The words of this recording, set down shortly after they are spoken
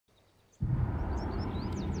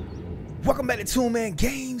Welcome back to Toon Man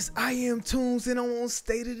Games. I am Toons and I'm on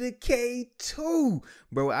State of Decay 2.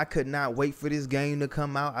 Bro, I could not wait for this game to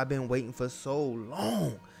come out. I've been waiting for so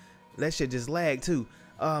long. That shit just lagged too.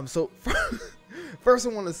 So first I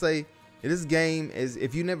want to say this game is,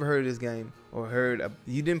 if you never heard of this game or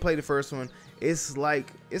you didn't play the first one, it's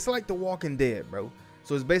like The Walking Dead, bro.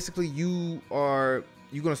 So it's basically you're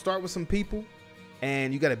gonna start with some people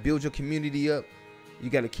and you got to build your community up. You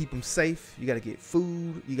got to keep them safe. You got to get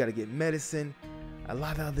food. You got to get medicine. A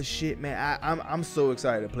lot of other shit, man. I'm so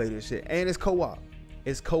excited to play this shit. And it's co-op.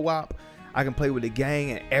 It's co-op. I can play with the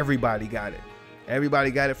gang and everybody got it. Everybody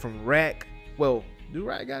got it from Rack. Well, do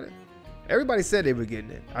Rack got it? Everybody said they were getting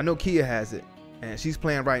it. I know Kia has it and she's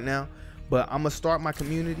playing right now. But I'm going to start my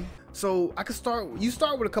community. So I can start. You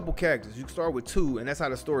start with a couple characters. You can start with 2 and that's how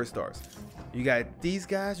the story starts. You got these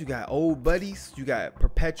guys. You got old buddies. You got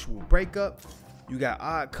perpetual breakup. You got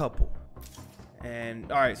odd couple.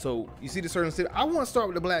 And all right, so you see the certain city. I want to start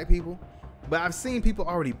with the black people, but I've seen people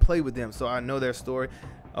already play with them, so I know their story,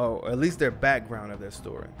 or at least their background of their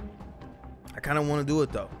story. I kind of want to do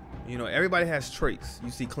it though. You know, everybody has traits.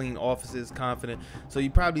 You see clean offices, confident. So you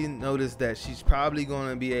probably noticed that she's probably going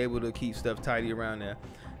to be able to keep stuff tidy around there.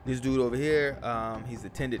 This dude over here, he's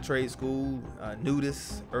attended trade school,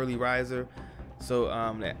 nudist, early riser. So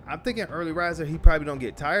I'm thinking early riser, he probably don't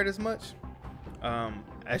get tired as much.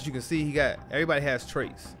 As you can see, everybody has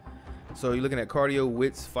traits. So you're looking at cardio,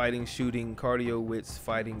 wits, fighting, shooting, cardio, wits,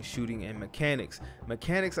 fighting, shooting, and mechanics.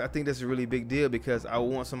 Mechanics, I think that's a really big deal because I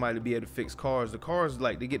want somebody to be able to fix cars. The cars,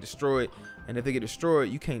 like, they get destroyed, and if they get destroyed,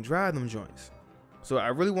 you can't drive them joints. So I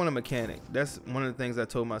really want a mechanic. That's one of the things I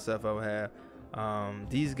told myself I would have.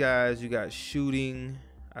 These guys, you got shooting.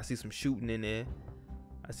 I see some shooting in there.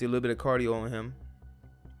 I see a little bit of cardio on him.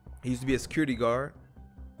 He used to be a security guard.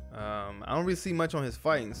 I don't really see much on his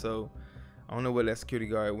fighting, so I don't know where that security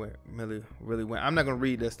guard really went. I'm not gonna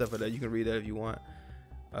read that stuff. You can read that if you want.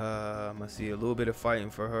 I see a little bit of fighting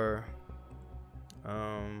for her.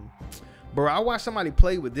 Bro, I watched somebody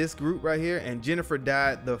play with this group right here, and Jennifer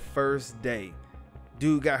died the first day.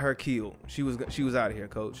 Dude got her killed. She was out of here,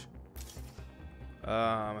 coach.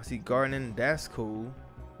 I see gardening. That's cool.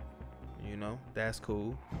 You know, that's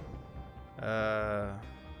cool.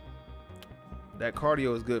 That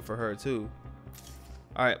cardio is good for her too.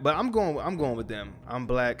 All right, but I'm going with them. I'm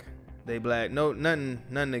black, they black. No,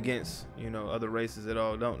 nothing against, you know, other races at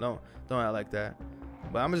all. Don't act like that.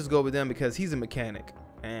 But I'm gonna just go with them because he's a mechanic,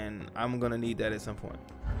 and I'm gonna need that at some point.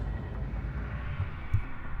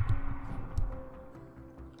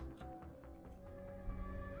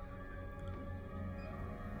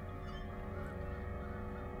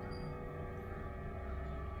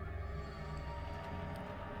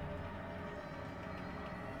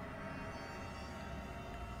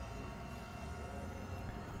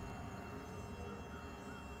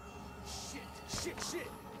 Shit.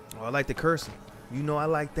 Oh, I like the cursing. You know I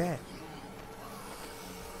like that.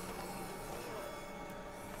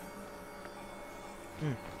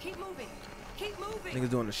 Keep moving. Niggas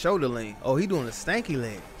doing the shoulder lean. Oh, he doing the stanky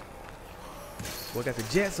leg. Boy, got the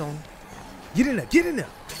jets on. Get in there.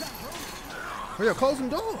 Hurry up, close some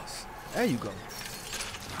doors. There you go.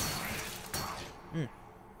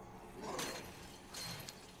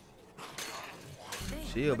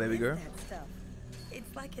 Chill, baby girl.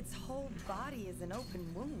 It's like its whole body is an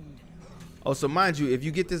open wound. Oh, so mind you, if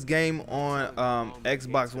you get this game on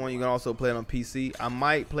Xbox One, you can also play it on PC. I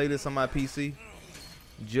might play this on my PC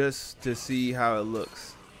just to see how it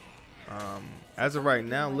looks. As of right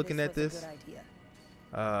now, looking at this,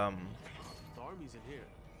 it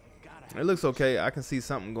looks okay. I can see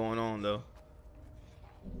something going on though.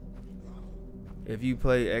 If you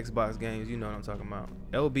play Xbox games, you know what I'm talking about.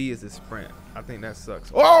 LB is a sprint. I think that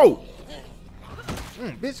sucks. Oh!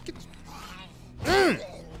 Bitch, get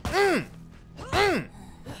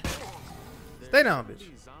Stay down, bitch.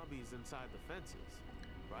 Zombies inside the fences,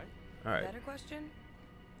 right? All right. Better question.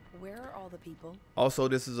 Where are all the people? Also,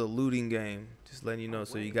 this is a looting game. Just letting you know,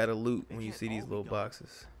 so you gotta loot when you see these little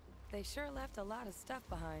boxes. They sure left a lot of stuff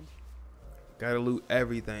behind. Gotta loot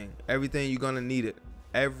everything. Everything you're gonna need it.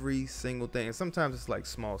 Every single thing. And sometimes it's like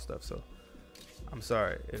small stuff. So I'm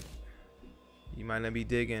sorry if you might not be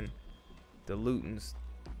digging the loot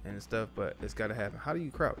and stuff, but it's gotta happen. How do you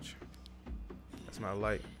crouch? That's my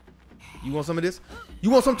light. You want some of this? You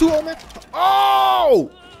want some too, old man?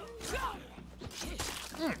 Oh!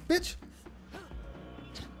 Bitch.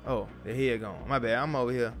 Oh, the head gone. My bad. I'm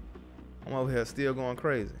over here still going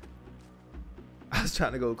crazy. I was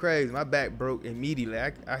trying to go crazy. My back broke immediately.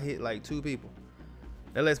 I hit like 2 people.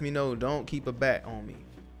 That lets me know don't keep a bat on me.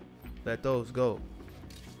 Let those go.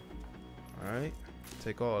 All right,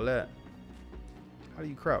 take all that. How do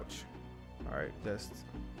you crouch? All right, it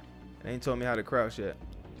ain't told me how to crouch yet.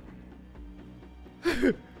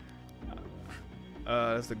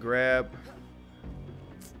 That's the grab.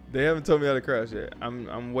 They haven't told me how to crouch yet.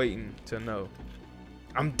 I'm waiting to know.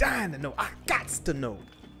 I'm dying to know. I gots to know.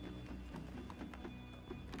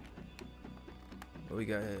 What we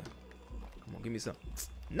got here? Come on, give me something.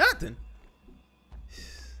 Nothing.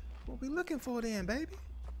 What we looking for then, baby?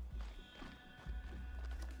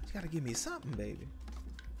 You gotta give me something, baby.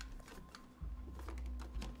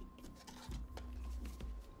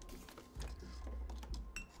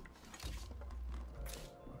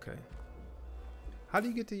 Okay. How do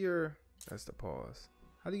you get to your... That's the pause.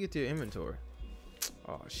 How do you get to your inventory?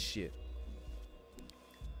 Oh, shit.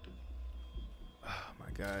 Oh, my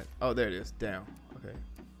God. Oh, there it is. Down. Okay.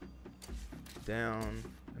 Down.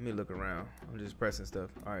 Let me look around. I'm just pressing stuff.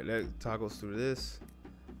 All right, that toggles through this.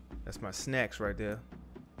 That's my snacks right there.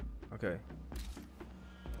 Okay.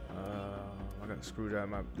 I got a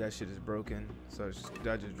screwdriver. That shit is broken. So did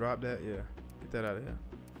I just drop that? Yeah. Get that out of here.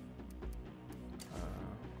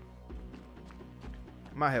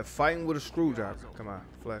 Might have fighting with a screwdriver. Come on,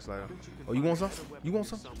 flashlight on. Oh, you want some? You want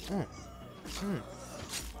some?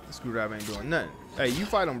 The screwdriver ain't doing nothing. Hey, you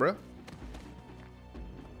fight him, bro.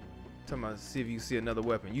 Talking about see if you see another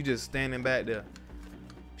weapon. You just standing back there,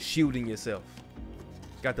 shielding yourself.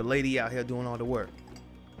 Got the lady out here doing all the work.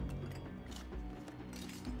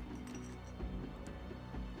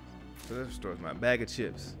 So this restores my bag of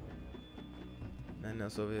chips. Nothing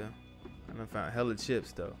else over here. I done found hella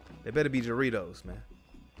chips though. They better be Doritos, man.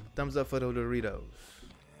 Thumbs up for the Doritos.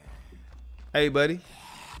 Hey, buddy.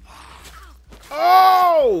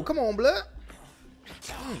 Oh, come on, blood.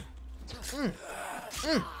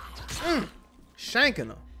 Shanking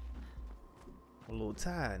her. A little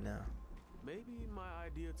tired now. Maybe my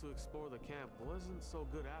idea to explore the camp wasn't so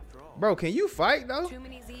good after all. Bro, can you fight though? Too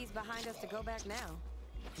many Z's behind us to go back now.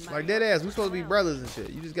 Like dead ass, we supposed to be brothers and shit.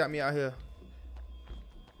 You just got me out here.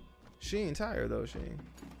 She ain't tired though, she ain't.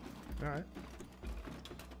 Alright.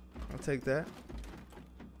 I'll take that.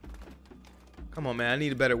 Come on, man. I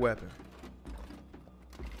need a better weapon.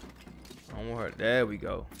 I want her. There we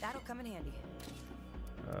go. That'll come in handy.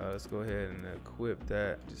 Let's go ahead and equip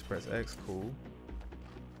that. Just press X. Cool.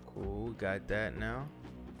 Cool. Got that now.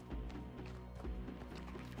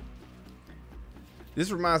 This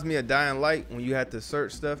reminds me of Dying Light when you had to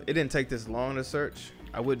search stuff. It didn't take this long to search.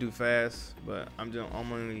 I would do fast, but I'm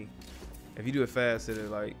only. If you do it fast, it'll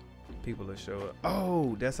like people will show up.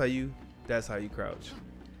 Oh, that's how you crouch.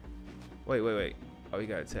 Wait. Oh, you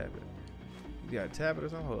gotta tap it. You gotta tap it or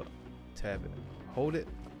something? Hold up. Tap it. Hold it.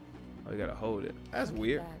 Oh, you gotta hold it. That's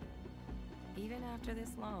weird. Even after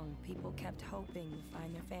this long, people kept hoping to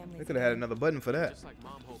find their families. They could have had another button for that. Just like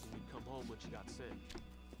Mom hoping we'd come home when she got sick.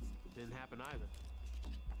 Didn't happen either.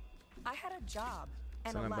 I had a job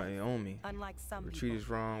and a Somebody life, own me. unlike some Retreat people. is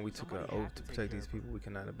wrong. We took an Somebody oath had to to take protect care these of people. We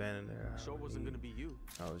cannot abandon their. Sure wasn't gonna be you.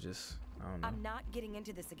 I was just. I don't know. I'm not getting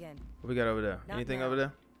into this again. What we got over there? Not Anything now. over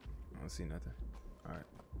there? I don't see nothing. All right.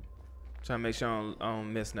 Trying to make sure I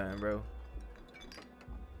don't miss nothing, bro.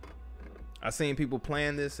 I seen people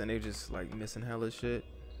playing this and they just like missing hella shit.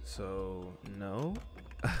 So no.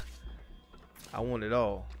 I want it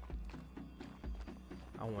all.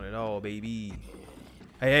 I want it all, baby.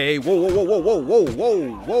 Hey, whoa.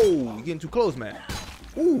 You getting too close, man.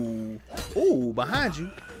 Ooh, behind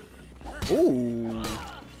you. Ooh.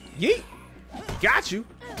 Yeet. Got you.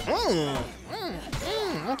 I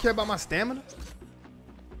don't care about my stamina.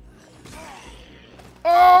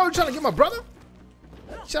 Oh, you trying to get my brother?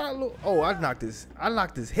 Shout out, little. Oh, I knocked his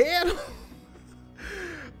head.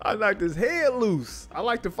 I knocked his head loose. I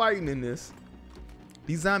like the fighting in this.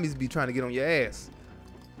 These zombies be trying to get on your ass.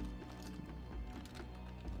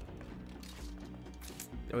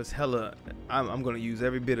 It was hella. I'm gonna use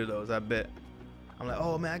every bit of those. I bet. I'm like,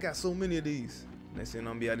 oh man, I got so many of these. Next thing I'm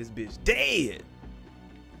gonna be out this bitch dead.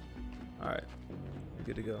 All right, we're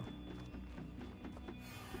good to go.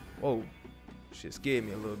 Whoa, shit scared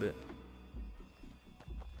me a little bit.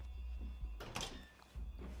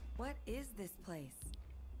 What is this place?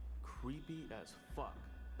 Creepy as fuck.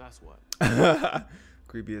 That's what.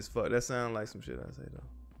 Creepy as fuck. That sounds like some shit I say though.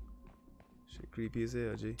 Shit creepy as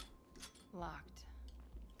hell, G. Locked.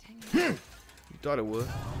 You thought it was.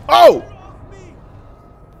 Oh!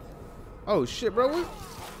 Oh shit, bro. What?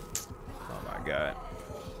 Oh my god.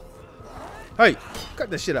 Hey, cut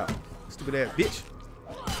that shit out. Stupid ass bitch.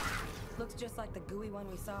 Looks just like the gooey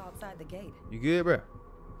one we saw outside the gate. You good, bro?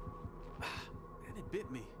 And it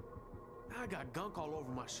bit me. Now I got gunk all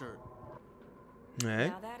over my shirt. Hey.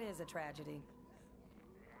 Now that is a tragedy.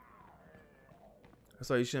 That's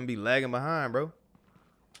why you shouldn't be lagging behind, bro.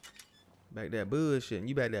 Back that bullshit.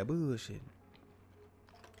 You back that bullshit.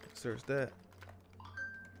 Search that.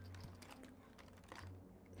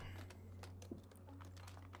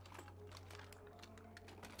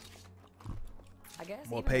 I guess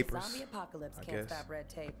More even papers, the zombie apocalypse I can't guess. stop red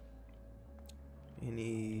tape.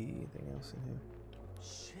 Anything else in here?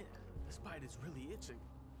 Shit, this bite is really itching.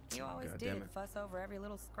 You always God damn did it. fuss over every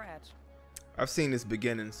little scratch. I've seen this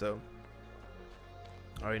beginning, so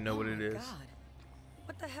I already know what it my is. God.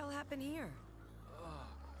 What the hell happened here? Oh,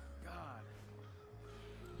 God.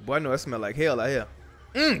 Boy, I know that smell like hell out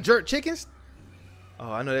here. Jerk chickens?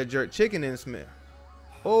 Oh, I know that jerk chicken didn't smell.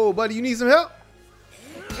 Oh, buddy, you need some help?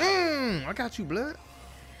 I got you, blood.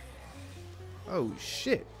 Oh,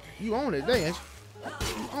 shit. You own it, ain't you?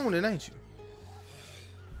 You own it, ain't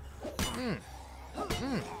you?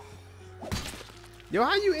 Yo,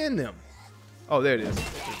 how you in them? Oh, there it is.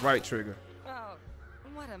 It's right trigger. Oh,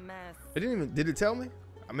 what a mess. It didn't even, did it tell me?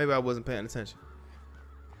 Maybe I wasn't paying attention.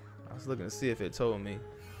 I was looking to see if it told me.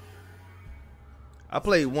 I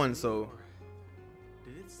played one, so.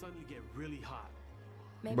 Did it suddenly get really hot?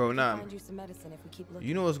 Maybe Bro, we can nah. find you some medicine if we keep looking.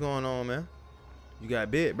 You know what's going on, man. You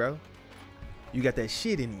got bit, bro. You got that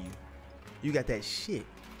shit in you. You got that shit.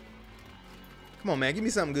 Come on, man. Give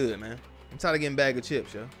me something good, man. I'm tired of getting a bag of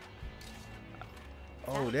chips, yo.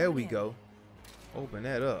 Oh, there we go. Open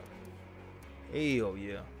that up. Hell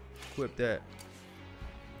yeah. Equip that.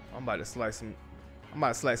 I'm about to slice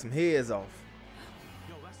some heads off.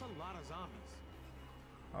 Yo, that's a lot of zombies.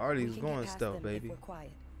 Already We was can get going past stealth, them baby. If we're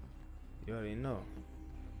quiet. You already know.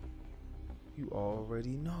 You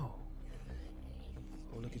already know.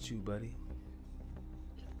 Oh, look at you, buddy.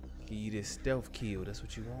 Give you this stealth kill. That's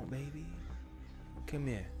what you want, baby. Come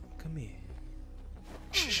here. Come here.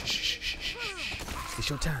 Shh, shh, shh, shh, shh, shh. It's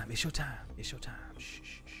your time. It's your time. It's your time. Shh,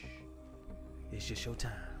 shh, shh. It's just your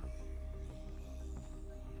time.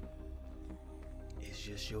 It's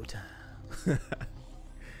just your time.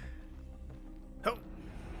 Oh.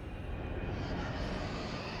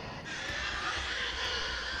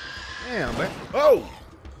 Damn, man. Oh!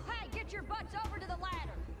 Hey, get your butts over to the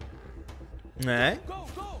ladder. Alright. Go,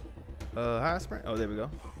 go! High sprint. Oh, there we go.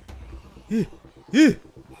 Yeah. Yeah.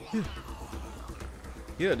 Yeah.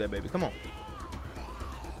 Get up there, baby. Come on.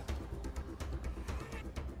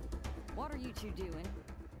 What are you two doing?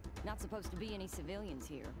 Not supposed to be any civilians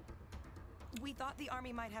here. We thought the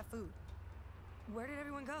army might have food. Where did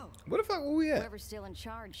everyone go? Where the fuck were we at? Whoever's still in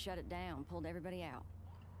charge shut it down, pulled everybody out.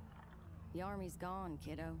 The army's gone,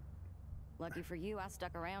 kiddo. Lucky for you, I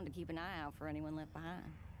stuck around to keep an eye out for anyone left behind.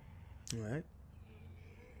 Alright.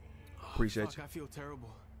 Oh, Appreciate fuck, you. I feel terrible.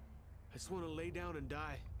 I just want to lay down and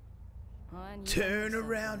die. Hun, you Turn got yourself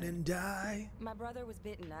around right. and die. My brother was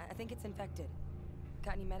bitten. I think it's infected.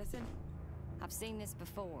 Got any medicine? I've seen this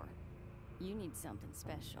before. You need something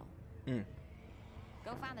special.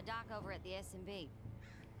 Go find the doc over at the S&B.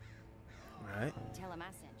 Alright. Tell him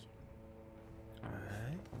I sent you.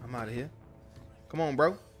 Alright. I'm out of here. Come on,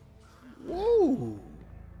 bro. Woo!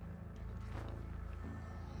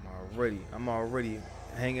 I'm already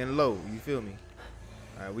hanging low. You feel me?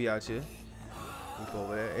 Alright, we out here. Look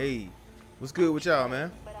over there. Hey, what's good with y'all,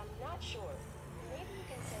 man? But I'm not sure. Maybe you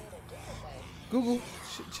can say it a different way. Google,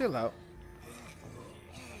 chill out.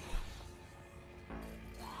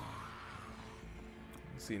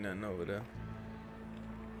 See nothing over there.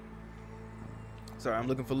 Sorry, I'm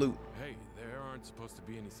looking for loot. Hey, there aren't supposed to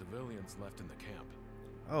be any civilians left in the camp.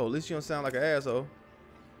 Oh, at least you don't sound like an asshole.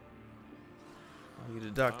 Oh, you're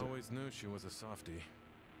the doctor. I always knew she was a softie.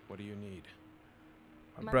 What do you need?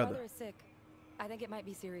 My My brother. brother is sick. I think it might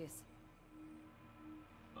be serious.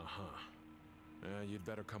 Uh-huh. You'd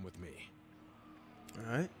better come with me.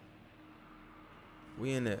 Alright.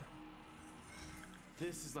 We in there.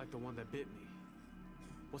 This is like the one that bit me.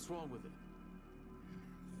 What's wrong with it?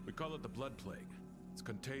 We call it the blood plague. It's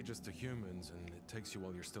contagious to humans, and it takes you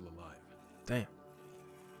while you're still alive. Damn.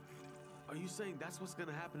 Are you saying that's what's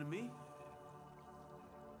gonna happen to me?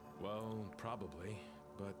 Well, probably,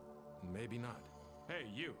 but maybe not. Hey,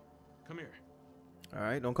 you! Come here.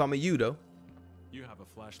 Alright, don't call me you though. You have a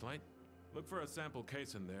flashlight? Look for a sample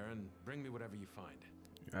case in there and bring me whatever you find.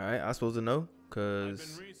 Alright, I'm supposed to know, I've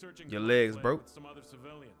cause been researching your the legs plague broke. with some other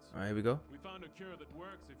civilians. Alright, here we go. We found a cure that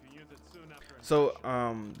works if you use it soon after So,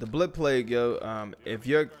 infection. the blood plague, yo, if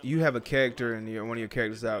you have a character and one of your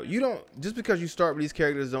characters out, you don't, just because you start with these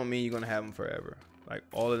characters don't mean you're gonna have them forever. Like,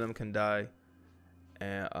 all of them can die.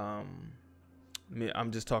 And,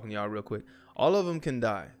 I'm just talking to y'all real quick. All of them can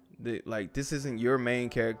die. Like, this isn't your main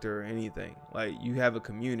character or anything. Like, you have a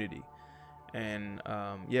community. And,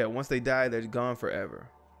 yeah, once they die, they're gone forever.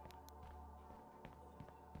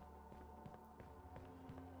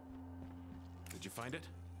 you find it?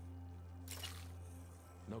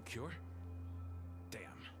 No cure? Damn.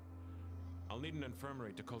 I'll need an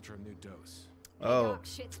infirmary to culture a new dose. Hey, Oh. Doc,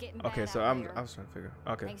 shit's getting Okay, bad so out I there. was trying to figure.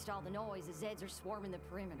 Okay. Thanks to all the noise, the Zeds are swarming the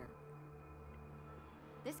perimeter.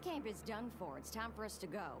 This camp is done for. It's time for us to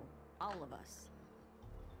go. All of us.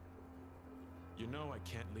 You know I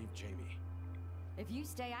can't leave Jamie. If you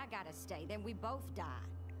stay, I gotta stay. Then we both die.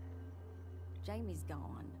 Jamie's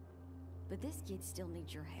gone. But this kid still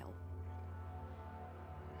needs your help.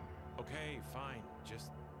 Okay, fine.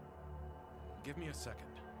 Just give me a second.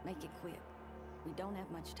 Make it quick. We don't have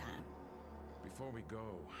much time. Before we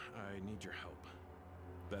go, I need your help.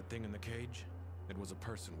 That thing in the cage, it was a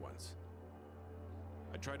person once.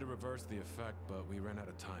 I tried to reverse the effect, but we ran out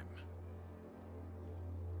of time.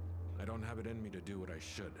 I don't have it in me to do what I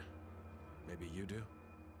should. Maybe you do?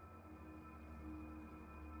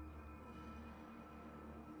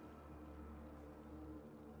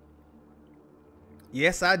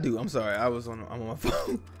 Yes, I do. I'm sorry. I'm on my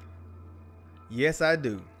phone. Yes, I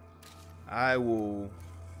do. I will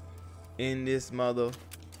end this mother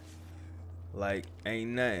like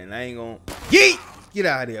ain't nothing. I ain't gonna get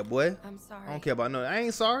out of there, boy. I'm sorry. I don't care about nothing. I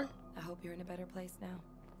ain't sorry. I hope you're in a better place now. Nah,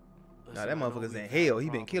 that Listen, I know motherfucker's we've in had hell. He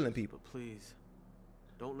been problems, killing people. But please,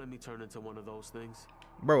 don't let me turn into one of those things.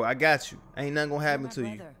 Bro, I got you. Ain't nothing gonna happen You're to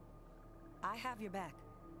my you. brother. I have your back.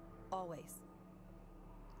 Always.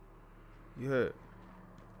 You heard.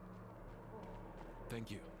 Thank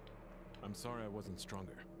you. I'm sorry I wasn't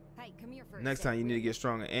stronger. Hey, come here for a Next sec, time you need to will get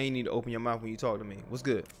stronger, and you need to open your mouth when you talk to me. What's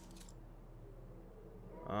good?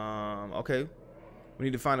 Okay. We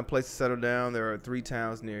need to find a place to settle down. There are 3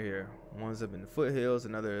 towns near here. One's up in the foothills,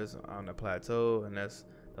 another is on the plateau, and that's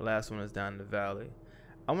the last one is down in the valley.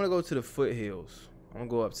 I'm gonna go to the foothills. I'm gonna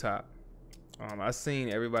go up top. I seen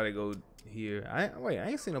everybody go here. I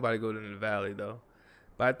ain't seen nobody go to the valley though.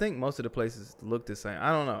 But I think most of the places look the same.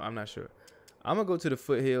 I don't know. I'm not sure. I'm gonna go to the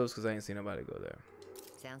foothills because I ain't seen nobody go there.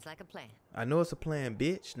 Sounds like a plan. I know it's a plan,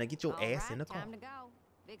 bitch. Now get your All ass right, in the car. time to go.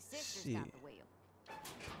 Big sister's got Shit. the wheel.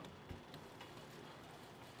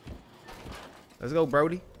 Let's go,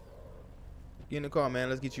 Brody. Get in the car, man.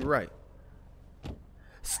 Let's get you right.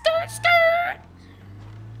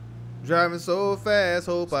 Driving so fast,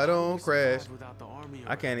 hope I don't crash. Without the army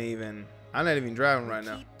I can't even. I'm not even driving right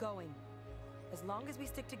now. Keep going. As long as we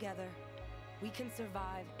stick together, we can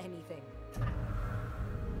survive anything.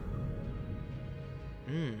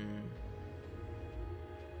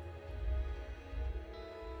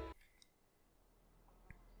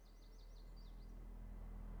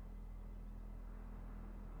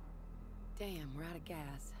 Damn, we're out of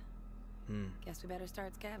gas. Guess we better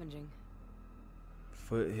start scavenging.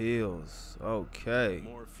 Foothills. Okay.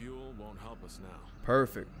 More fuel won't help us now.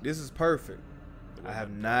 Perfect. This is perfect. The way I have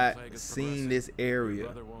that not plague is seen progressing, this your area.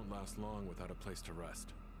 brother won't last long without a place to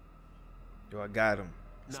rest. Yo, I got him.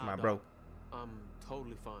 It's Nah, my dog. bro. I'm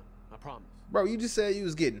totally fine. I promise. Bro, you just said you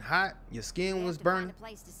was getting hot. Your skin We was have to find burning. a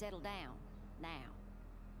place to settle down. Now.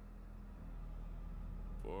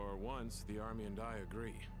 For once, the army and I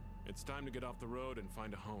agree. It's time to get off the road and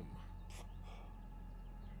find a home.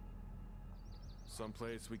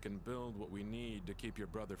 Someplace we can build what we need to keep your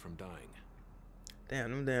brother from dying.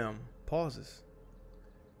 Damn, them damn pauses.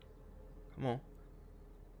 Come on.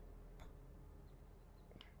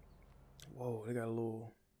 Whoa, they got a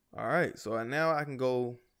little. All right, so now I can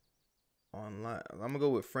go online. I'm gonna go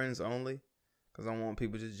with friends only, cause I don't want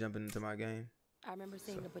people just jumping into my game. I remember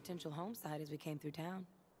seeing a potential home site as we came through town.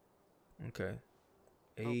 Okay.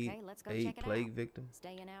 Okay, let's go aid check it plague out. victims.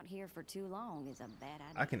 Staying out here for too long is a bad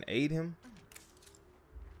idea. I can aid him.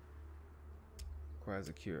 Requires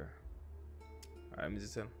a cure. All right, let me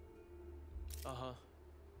just tell him. Uh-huh.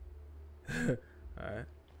 All right.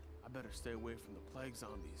 I better stay away from the plague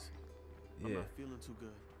zombies. I'm Yeah. not feeling too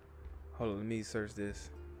good. Hold on, let me search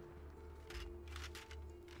this.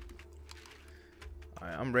 All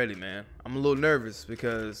right, I'm ready, man. I'm a little nervous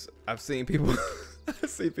because I've seen people. I've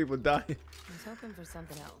seen people dying. I was hoping for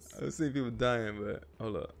something else. I've seen people dying, but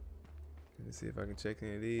hold up. Let me see if I can check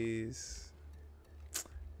any of these.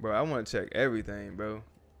 Bro, I want to check everything, bro.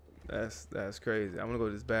 That's crazy. I'm gonna go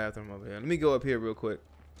to this bathroom over here. Let me go up here real quick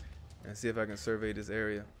and see if I can survey this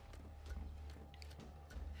area.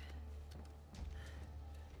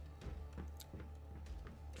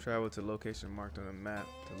 Travel to location marked on the map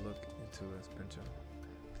to look into a potential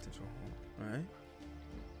home. All right.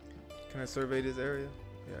 Can I survey this area?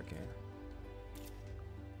 Yeah, I can.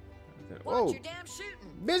 Whoa, Watch your damn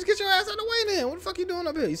shooting. bitch, get your ass out of the way then. What the fuck you doing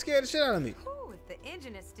up here? You scared the shit out of me. Whew, if the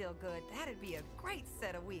engine is still good, that'd be a great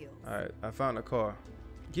set of wheels. All right, I found a car.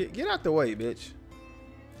 Get out the way, bitch.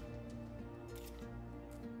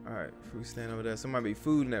 All right, fruit stand over there. So might be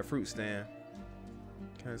food in that fruit stand.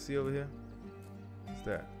 Can I see over here? What's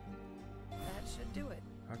that? That should do it.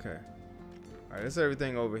 Okay. All right, that's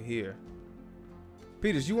everything over here.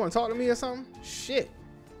 Peters, you want to talk to me or something? Shit.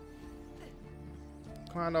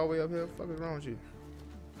 Climbed all the way up here. What the fuck is wrong with you?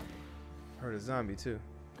 Heard a zombie too.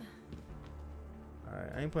 All right,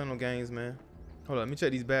 I ain't playing no games, man. Hold on, let me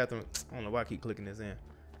check these bathrooms. I don't know why I keep clicking this in.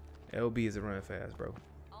 LB is running fast, bro.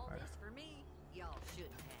 All this for me, y'all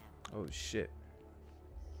shouldn't have. Oh shit.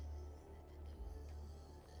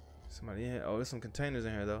 Somebody in here. Oh, there's some containers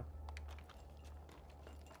in here though.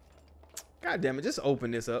 God damn it, just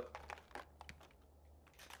open this up.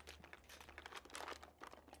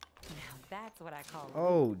 Now that's what I call.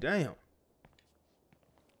 Oh damn.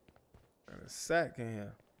 Got a sack in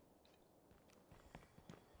here.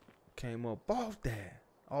 Came up off that.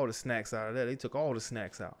 All the snacks out of that. They took all the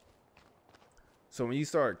snacks out. So when you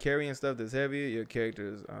start carrying stuff that's heavier, your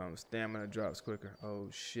character's stamina drops quicker. Oh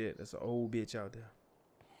shit, that's an old bitch out there.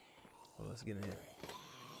 Oh, let's get in here.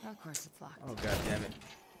 Of course it's locked. Oh god damn it.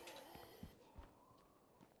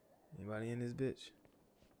 Anybody in this bitch?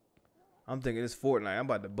 I'm thinking it's Fortnite. I'm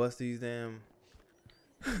about to bust these damn.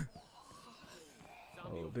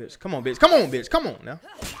 Oh bitch. Come on, bitch. Come on, bitch. Come on now.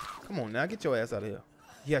 Come on now. Get your ass out of here.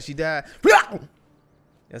 Yeah, she died.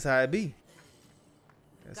 That's how it be.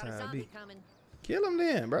 That's Got a how it zombie be. coming. Kill him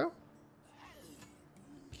then, bro.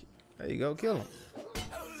 There you go. Kill him.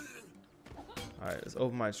 Alright, let's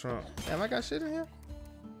open my trunk. Damn, I got shit in here?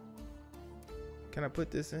 Can I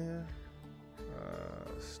put this in here?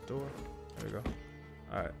 Store. There we go.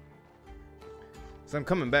 Alright. So I'm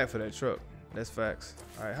coming back for that truck. That's facts.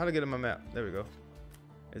 Alright, how to get in my map? There we go.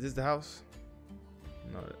 Is this the house?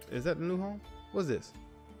 No. Is that the new home? What's this?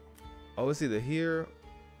 Oh, it's either here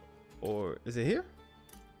or... Is it here?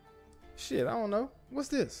 Shit, I don't know. What's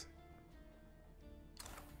this?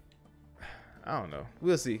 I don't know.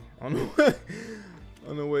 We'll see. On the way,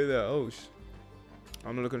 on the way there. Oh, I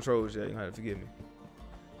don't know the controls yet. You have to forgive me.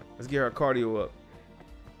 Let's get our cardio up.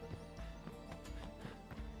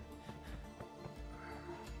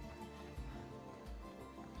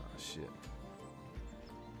 Oh shit.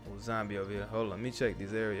 Oh, zombie over here. Hold on. Let me check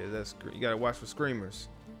these areas. That's you gotta watch for screamers.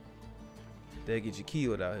 They get you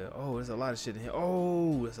killed out here. Oh, there's a lot of shit in here.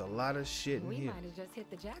 Oh, there's a lot of shit in We here. might have just hit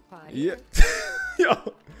the jackpot. Yeah. Yo,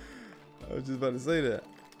 I was just about to say that.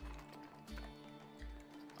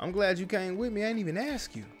 I'm glad you came with me. I didn't even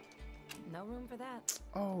ask you. No room for that.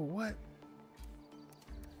 Oh, what?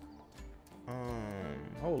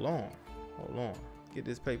 Hold on. Hold on. Get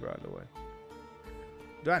this paper out of the way.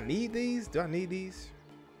 Do I need these? Do I need these?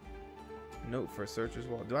 Note for searcher's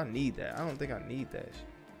wall. Do I need that? I don't think I need that.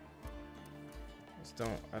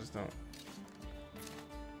 I just don't.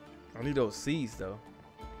 I need those seeds though.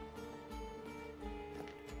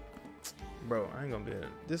 Bro, I ain't gonna be able to.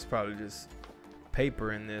 This is probably just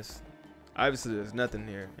paper in this. Obviously there's nothing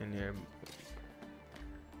here in here.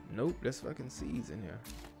 Nope, there's fucking seeds in here.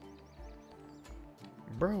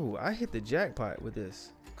 Bro, I hit the jackpot with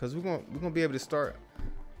this. Cause we're gonna be able to start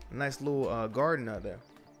a nice little garden out there.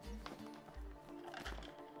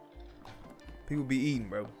 People be eating,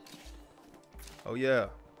 bro. Oh yeah.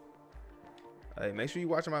 Hey, make sure you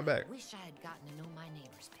watching my back. Wish I had gotten to know my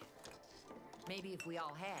neighbors better. Maybe if we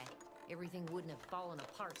all had, everything wouldn't have fallen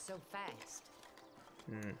apart so fast.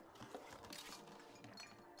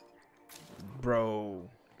 Bro,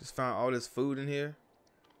 just found all this food in here.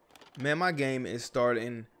 Man, my game is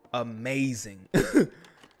starting amazing.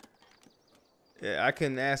 Yeah, I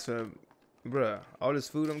couldn't ask for, bruh, all this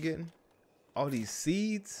food I'm getting, all these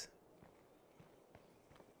seeds,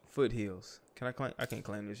 foothills. Can I claim? I can't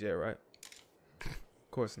claim this yet, right?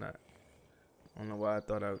 Of course not. I don't know why I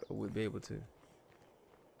thought I would be able to.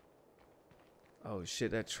 Oh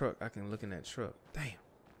shit, that truck. I can look in that truck. Damn.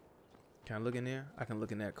 Can I look in there? I can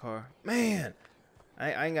look in that car. Man,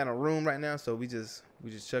 I ain't got no room right now, so we just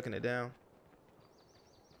chucking it down.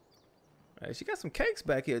 Hey, she got some cakes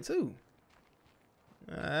back here too.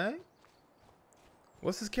 All right.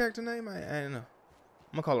 What's his character name? I don't know. I'm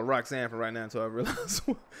gonna call her Roxanne for right now until I realize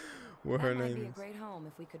what her That might name be a is. great home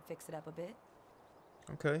if we could fix it up a bit.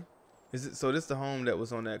 Okay. Is it so? This the home that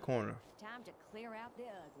was on that corner? Time to clear out the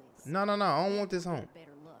uglies. No. I don't want this home.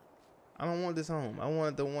 Better look. I don't want this home. I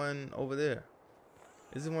want the one over there.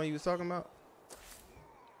 Is this the one you was talking about?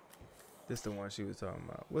 This the one she was talking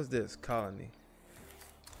about. What's this? Colony.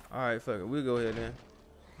 All right, fuck it. We'll go ahead then.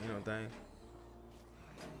 You know thing.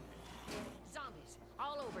 Zombies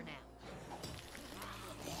all over now.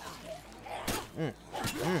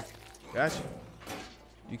 Gotcha.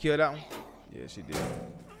 You killed that one? Yeah, she did.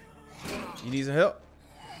 You need some help?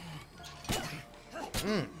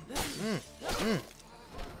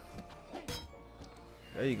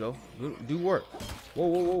 There you go. Do work. Whoa,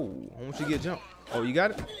 whoa, whoa. I want you to get jumped. Oh, you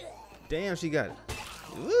got it? Damn, she got it.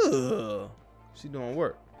 Ugh. She doing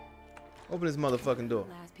work. Open this motherfucking door.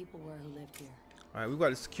 Last people were who lived here. All right, we got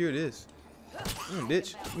to secure this.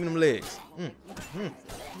 Bitch, give me them legs.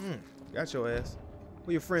 Got your ass.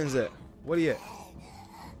 Where your friends at? Where you at?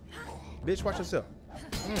 Bitch, watch yourself.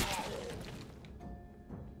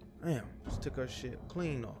 Damn, just took her shit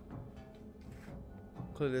clean off.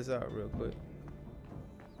 Clear this out real quick.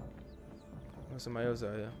 There's somebody else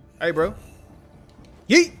out here. Hey, bro.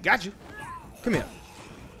 Yeet, got you. Come here.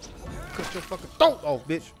 Cut your fucking throat off,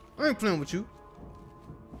 bitch. I ain't playing with you.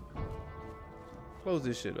 Close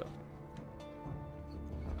this shit up.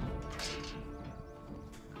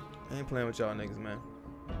 I ain't playing with y'all niggas, man.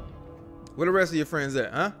 Where the rest of your friends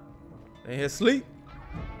at, huh? They in here sleep?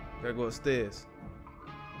 Gotta go upstairs.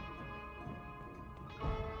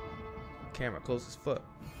 Camera close as fuck.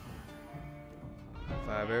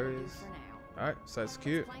 5 areas. Alright, site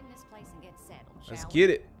secured. Let's get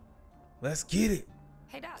it. Let's get it.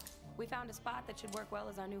 Hey, Doc. We found a spot that should work well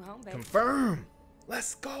as our new home base. Confirm.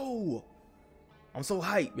 Let's go. I'm so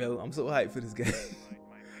hyped, yo. I'm so hyped for this game.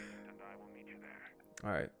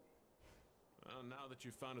 Alright. Now that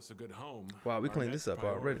you found us a good home, wow, we cleaned this up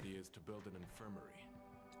already. Is to build an infirmary.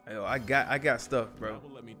 Yo, I got stuff, bro. That will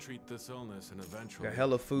let me treat this illness and eventually got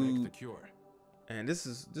hella food. make the cure. And this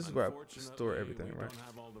is where I store everything, we right? don't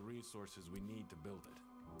have all the resources we need to build it.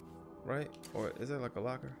 Right? Or is that like a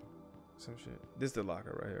locker? Some shit. This is the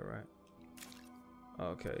locker right here, right?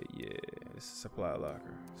 Okay, yeah. This is a supply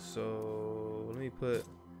locker. So let me put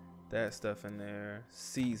that stuff in there.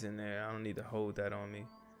 Seeds in there. I don't need to hold that on me.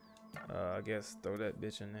 I guess throw that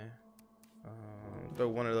bitch in there. Throw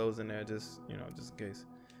one of those in there, just just in case.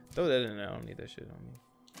 Throw that in there. I don't need that shit on me.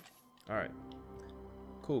 All right.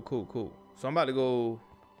 Cool, cool, cool. So I'm about to go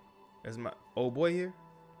as my old boy here.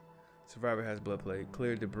 Survivor has blood plague.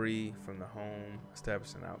 Clear debris from the home.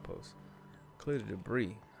 Establish an outpost. Clear the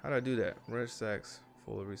debris. How do I do that? Rich sacks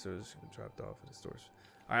full of resources dropped off at the stores.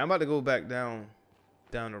 All right, I'm about to go back down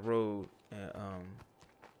the road and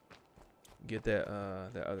get that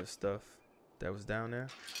that other stuff that was down there.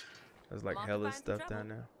 There's like hella stuff down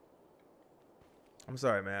there. I'm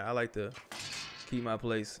sorry, man. I like to keep my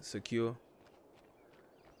place secure.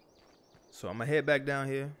 So I'm gonna head back down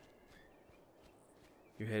here.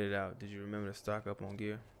 You're headed out. Did you remember to stock up on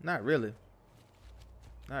gear? Not really.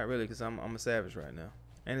 Not really, because I'm a savage right now.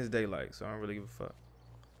 And it's daylight, so I don't really give a fuck.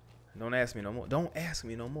 Don't ask me no more. Don't ask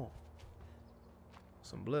me no more.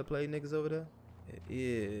 Some blood plague niggas over there? It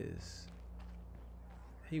is.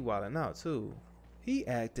 He wilding out too. He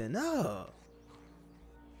acting up.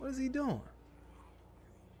 What is he doing?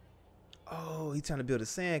 Oh, he trying to build a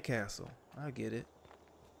sandcastle. I get it.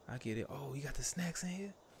 I get it. Oh, you got the snacks in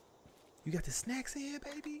here? You got the snacks in here,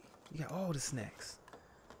 baby? You got all the snacks.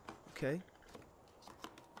 Okay.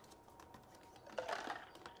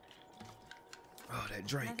 Oh, that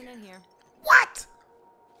drink. Nothing in here. What?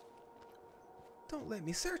 Don't let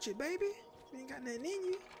me search it, baby. You ain't got nothing in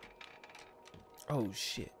you. Oh,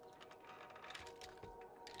 shit.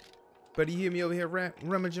 But you hear me over here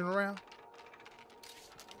rummaging around?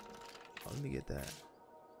 Oh, let me get that.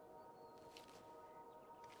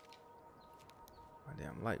 My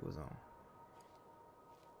damn light was on.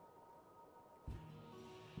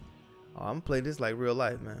 Oh, I'm gonna play this like real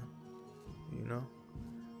life, man. You know?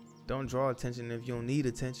 Don't draw attention if you don't need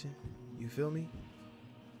attention. You feel me?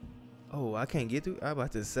 Oh, I can't get through. I'm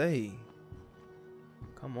about to say.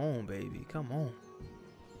 Come on, baby. Come on.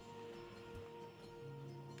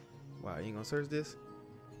 Wow, you ain't gonna search this?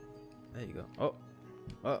 There you go.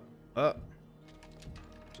 Oh. Up.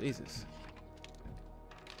 Jesus.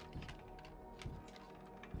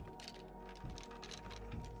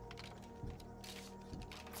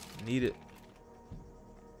 Need it.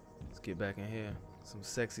 Let's get back in here. Some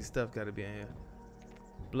sexy stuff gotta be in here.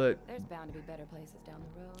 Blood. There's bound to be better places down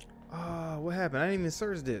the road. Ah, what happened? I didn't even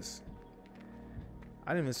search this.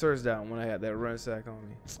 I didn't even search that one when I had that run sack on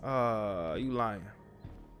me. Ah, you lying.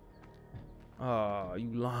 Ah,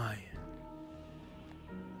 you lying.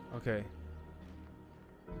 Okay.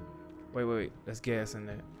 Wait. There's gas in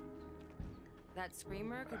there. That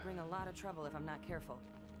screamer could bring a lot of trouble if I'm not careful.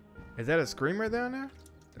 Is that a screamer down there?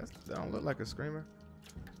 That don't look like a screamer.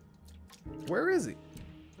 Where is he?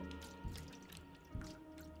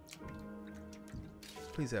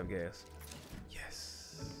 Please have gas.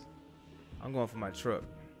 Yes. I'm going for my truck.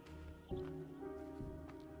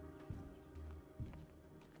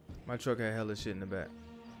 My truck had hella shit in the back.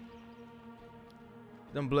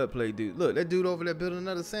 Them blood plague dude. Look, that dude over there building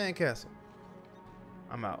another sandcastle.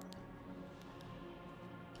 I'm out.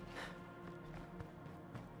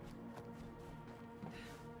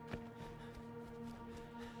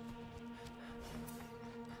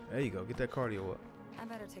 There you go. Get that cardio up. I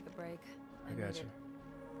better take a break. I got you.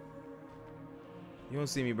 You don't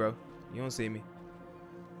see me, bro. You don't see me.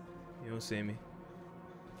 You don't see me.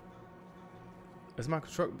 Is my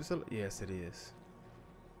truck still? Yes, it is.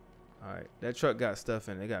 All right. That truck got stuff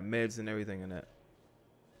in it. They got meds and everything in that.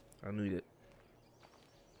 I need it.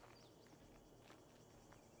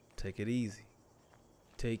 Take it easy.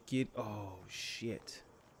 Take it. Oh, shit.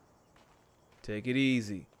 Take it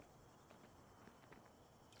easy.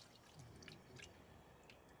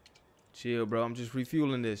 Chill, bro. I'm just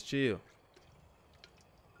refueling this. Chill.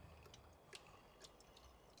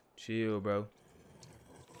 Chill, bro.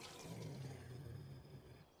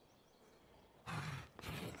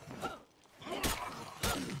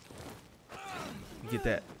 Get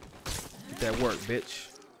that. Get that work, bitch.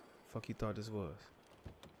 Fuck you thought this was.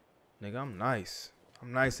 Nigga, I'm nice.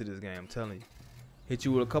 I'm nice at this game, I'm telling you. Hit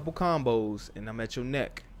you with a couple combos and I'm at your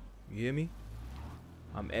neck. You hear me?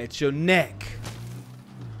 I'm at your neck.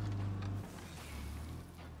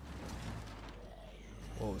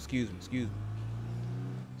 Oh, excuse me, excuse me.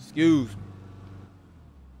 Excuse me.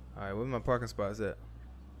 Alright, where my parking spots at?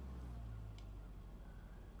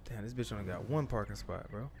 Damn, this bitch only got one parking spot,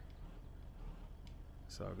 bro.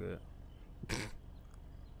 It's all good.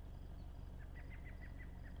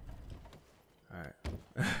 Alright.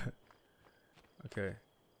 Okay.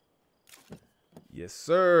 Yes,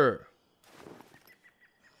 sir.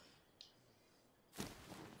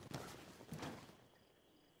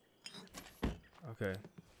 Okay.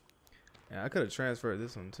 Yeah, I could have transferred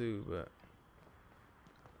this one too, but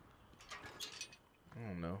I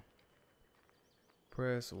don't know.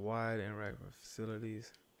 Press wide interact with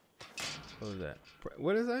facilities. What was that?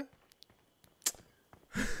 What is that?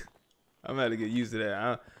 I'm gonna have to get used to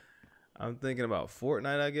that. I'm thinking about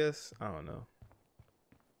Fortnite, I guess. I don't know.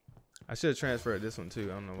 I should have transferred this one too.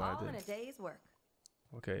 I don't know why I All in a didn't. day's work.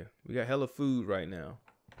 Okay, we got hella food right now.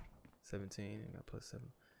 17, and got +7.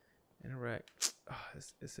 Interact. Oh,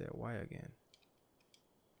 it said Y again.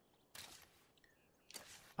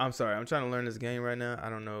 I'm sorry. I'm trying to learn this game right now. I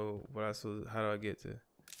don't know what I supposed. How do I get to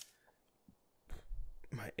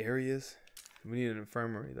my areas? We need an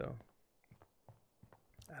infirmary though.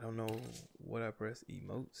 I don't know what I press.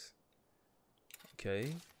 Emotes.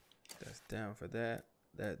 Okay, that's down for that.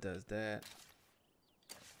 That does that.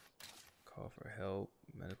 Call for help.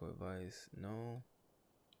 Medical advice. No.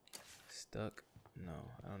 Stuck. No,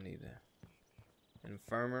 I don't need that.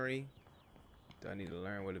 Infirmary. Do I need to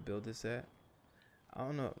learn where to build this at? I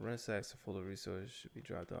don't know. Rent sacks are full of resources. Should be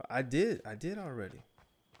dropped off. I did already.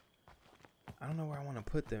 I don't know where I want to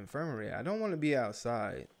put the infirmary. I don't want to be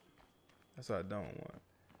outside. That's what I don't want.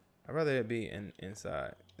 I'd rather it be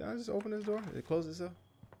inside. Did I just open this door? Did it close itself?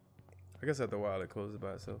 I guess after a while it closes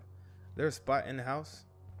by itself. There's a spot in the house?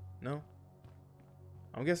 No?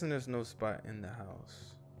 I'm guessing there's no spot in the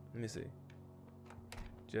house. Let me see.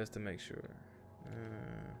 Just to make sure.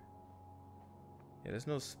 Yeah, there's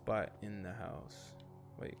no spot in the house.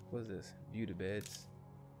 Wait, what is this? View the beds.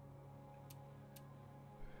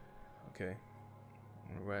 Okay.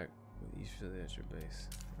 Rack with each facility at your base.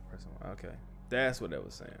 Okay, that's what that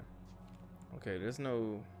was saying. Okay, there's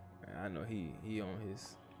no. I know he on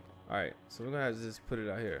his. All right, so we're gonna have to just put it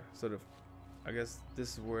out here. So I guess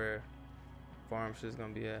this is where farm shit's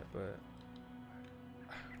gonna be at. But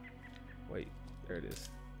wait, there it is.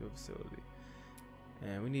 The facility,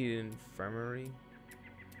 and we need an infirmary.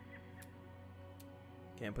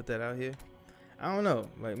 Can't put that out here. I don't know.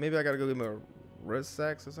 Like maybe I gotta go get my rust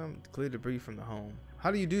sacks or something to clear debris from the home. How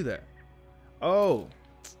do you do that? Oh,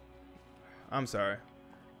 I'm sorry.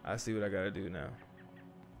 I see what I gotta do now.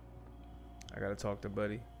 I gotta talk to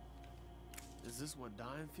Buddy. Is this what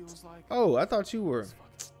dying feels like? Oh, I thought you were.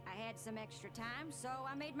 I had some extra time, so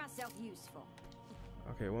I made myself useful.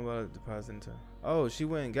 Okay, what about deposit into? Oh, she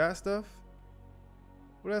went and got stuff.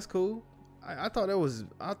 Well, that's cool. I thought that was.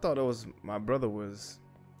 My brother was.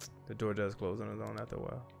 The door does close on its own after a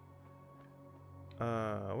while.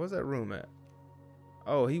 Where's that room at?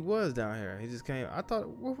 Oh, he was down here. He just came. I thought.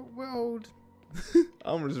 Where old?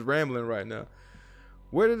 I'm just rambling right now.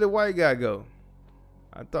 Where did the white guy go?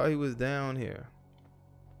 I thought he was down here.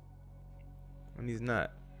 And he's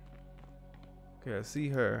not. Okay, I see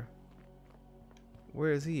her.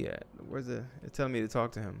 Where is he at? Where's the? It's telling me to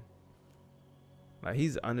talk to him. Like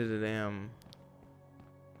he's under the damn.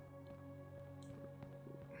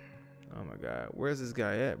 Oh my God, where's this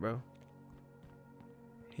guy at, bro?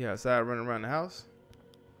 He outside running around the house?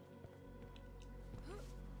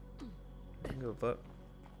 I don't give a fuck.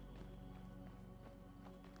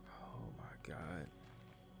 God.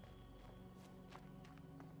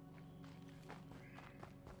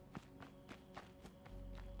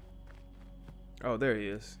 Oh, there he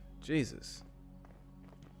is. Jesus.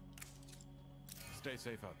 Stay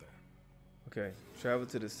safe out there. Okay, travel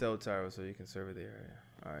to the cell tower so you can survey the area.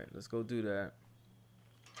 All right, let's go do that.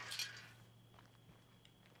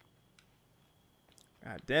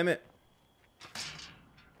 God damn it.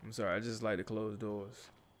 I'm sorry, I just like to close doors.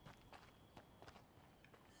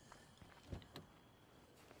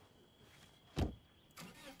 God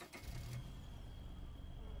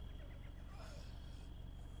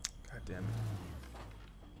damn it.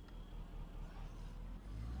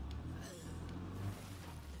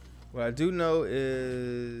 What I do know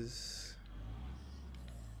is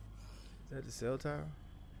that the cell tower?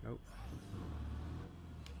 Nope.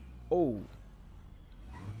 Oh.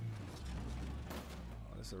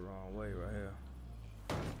 That's the wrong way right here.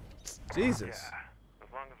 Jesus. Yeah,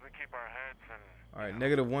 as long as we keep our heads and... All right,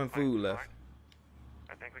 -1 food left.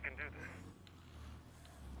 I think we can do this.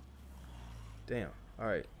 Damn. All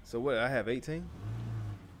right. So what? I have 18?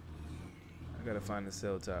 I gotta find the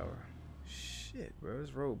cell tower. Shit, bro.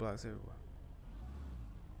 There's roadblocks everywhere.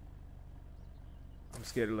 I'm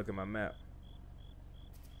scared to look at my map.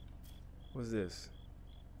 What's this?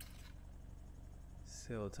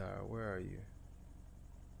 Cell tower. Where are you?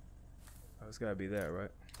 Oh, it's gotta be that,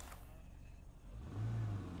 right?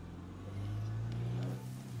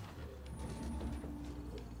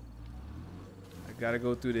 I gotta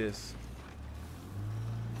go through this.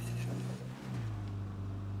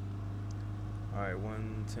 All right,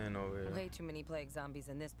 110 over here. Way too many plague zombies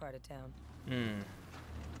in this part of town.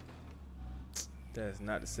 That's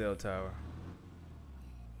not the cell tower.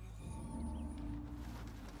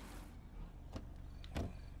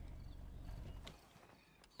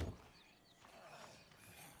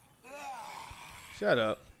 Shut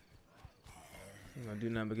up. You ain't gonna do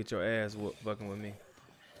nothing but get your ass whooped fucking with me.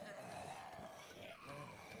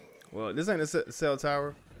 Well, this ain't a cell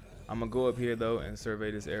tower. I'm gonna go up here though and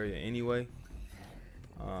survey this area anyway.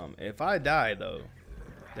 If I die though,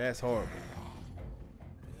 that's horrible.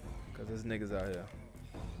 Cause there's niggas out here.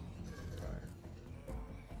 Right.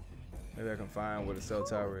 Maybe I can find where the cell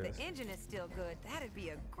tower is. The engine is still good. That'd be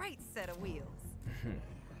a great set of wheels.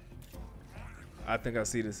 I think I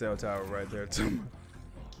see the cell tower right there to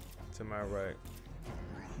my right.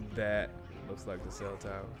 That looks like the cell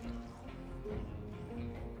tower.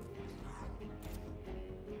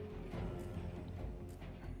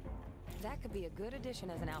 That could be a good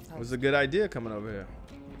addition as an outpost. It was a good idea coming over here,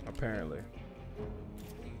 apparently.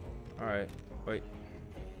 All right, wait.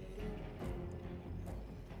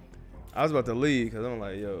 I was about to leave because I'm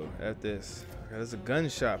like, yo, at this. Okay, there's a gun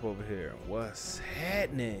shop over here. What's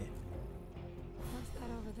happening? What's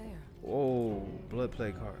that over there? Whoa, blood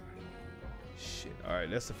plague heart. Shit. All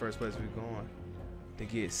right, that's the first place we're going to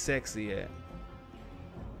get sexy at.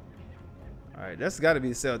 All right, that's got to be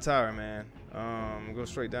the cell tower, man. Go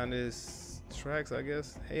straight down this tracks, I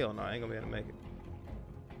guess. Hell no, I ain't gonna be able to make it.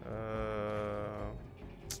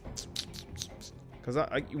 Cause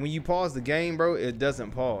when you pause the game, bro, it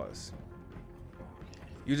doesn't pause.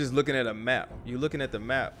 You're just looking at a map. You're looking at the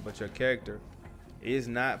map, but your character is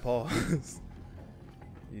not paused.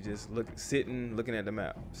 You just sitting, looking at the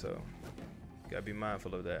map. So, gotta be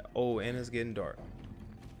mindful of that. Oh, and it's getting dark.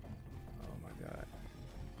 Oh my god.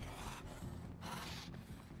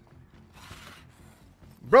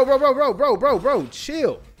 Bro,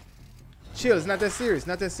 chill. Chill, it's not that serious.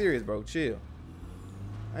 Not that serious, bro. Chill.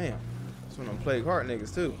 Damn. That's one of them plague heart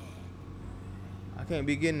niggas, too. I can't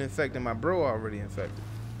be getting infected. My bro already infected.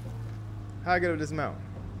 How I get up this mountain?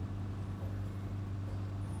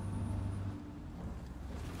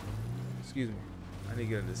 Excuse me. I need to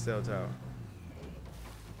get up this cell tower.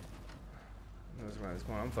 I know it's around this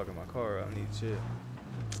corner. I'm fucking my car up. I need to chill.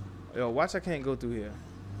 Yo, watch I can't go through here.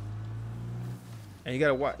 And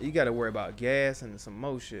you gotta worry about gas and some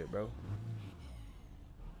more shit, bro.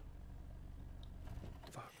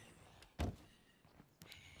 Fuck.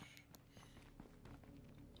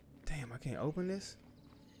 Damn, I can't open this.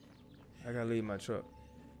 I gotta leave my truck.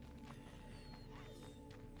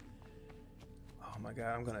 Oh my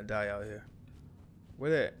god, I'm gonna die out here.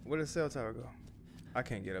 Where the cell tower go? I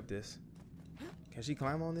can't get up this. Can she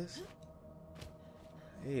climb on this?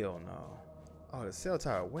 Hell no. Oh, the cell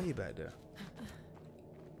tower way back there.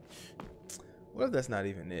 What if that's not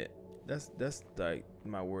even it? That's like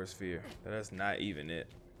my worst fear. That's not even it.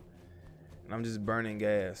 And I'm just burning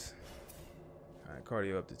gas. Alright,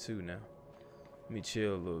 cardio up to 2 now. Let me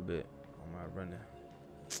chill a little bit on my running.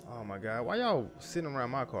 Oh my god, why y'all sitting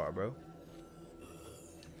around my car, bro?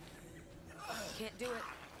 Can't do it.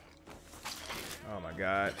 Oh my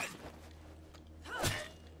God.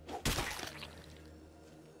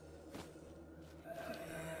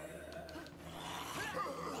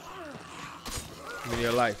 Give me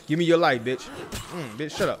your life. Give me your life, bitch.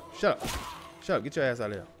 Bitch, shut up. Shut up. Shut up. Get your ass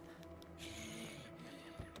out of here.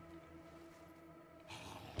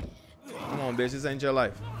 Come on, bitch. This ain't your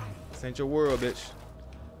life. This ain't your world, bitch.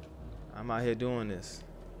 I'm out here doing this.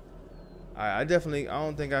 I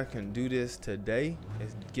don't think I can do this today.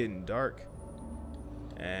 It's getting dark.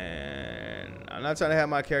 And I'm not trying to have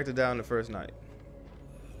my character down the first night.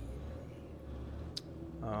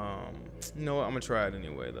 You know what? I'm gonna try it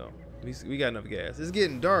anyway, though. We got enough gas. It's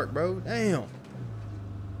getting dark, bro. Damn.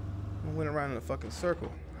 I went around in a fucking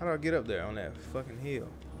circle. How do I get up there on that fucking hill?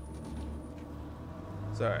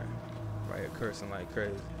 Sorry. Right here cursing like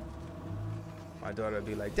crazy. My daughter would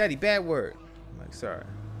be like, Daddy, bad word. I'm like, sorry.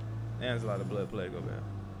 And there's a lot of blood plague over there.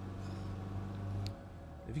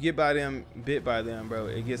 If you get bit by them, bro,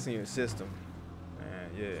 it gets in your system. Man,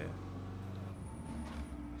 yeah.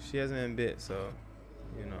 She hasn't been bit, so,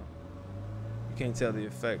 you know. You can't tell the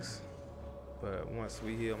effects. But once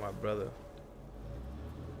we heal my brother,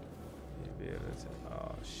 you'll be able to tell.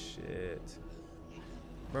 Oh, shit.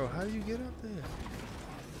 Bro, how do you get up there?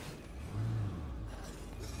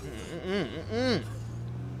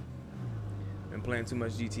 Been playing too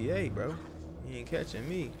much GTA, bro. You ain't catching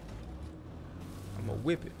me. I'm gonna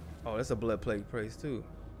whip it. Oh, that's a blood plague place too.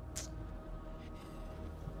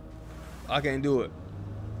 I can't do it.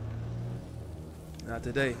 Not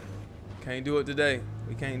today. Can't do it today.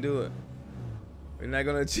 We can't do it. We're not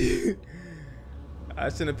gonna achieve. I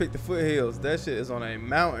shouldn't have picked the foothills. That shit is on a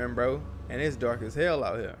mountain, bro. And it's dark as hell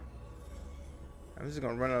out here. I'm just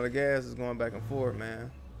gonna run out of gas. It's going back and forth,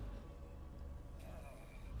 man.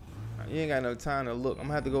 You ain't got no time to look. I'm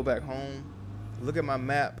gonna have to go back home, look at my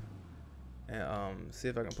map, and see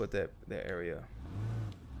if I can put that area.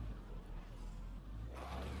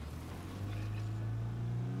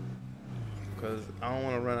 Cause I don't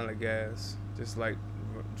want to run out of gas. Just like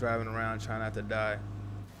driving around trying not to die,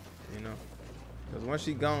 you know. Cause once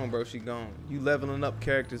she gone, bro, she gone. You leveling up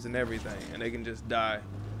characters and everything, and they can just die.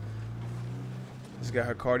 Just got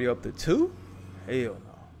her cardio up to 2? Hell no.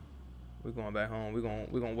 We're going back home. We're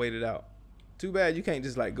gonna wait it out. Too bad you can't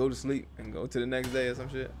just like go to sleep and go to the next day or some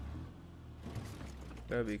shit.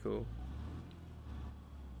 That'd be cool.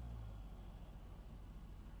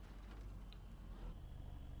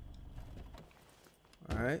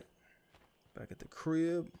 All right, back at the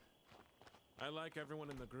crib. I like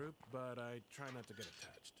everyone in the group, but I try not to get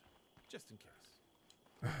attached, just in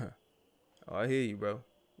case. Oh, I hear you, bro.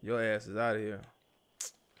 Your ass is out of here.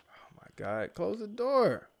 Oh my God, close the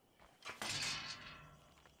door.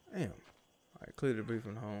 Damn. All right, clear debris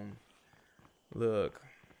from home. Look.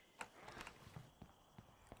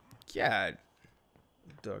 God.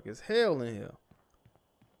 Dark as hell in here.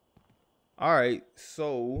 All right,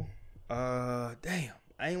 so, damn.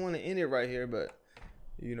 I ain't want to end it right here, but,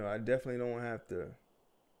 you know, I definitely don't have to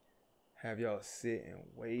have y'all sit and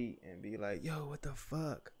wait and be like, yo, what the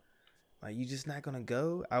fuck? Like, you just not going to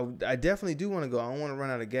go? I definitely do want to go. I don't want to run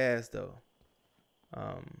out of gas, though.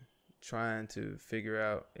 Trying to figure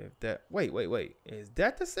out if that wait, is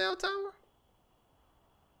that the cell tower?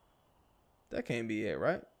 That can't be it,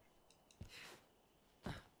 right?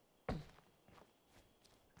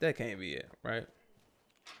 That can't be it, right?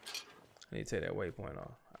 I need to take that waypoint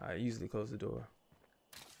off. I usually close the door.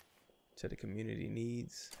 Check the community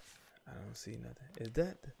needs. I don't see nothing. Is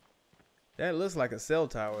that looks like a cell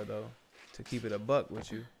tower though, to keep it a buck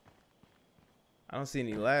with you. I don't see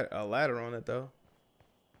any ladder on it though.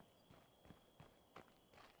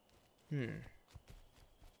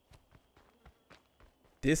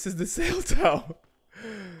 This is the cell tower.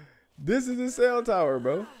 This is the cell tower,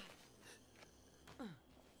 bro.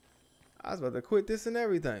 I was about to quit this and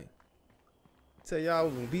everything. Tell y'all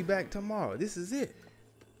we're gonna be back tomorrow. This is it.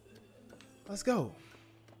 Let's go.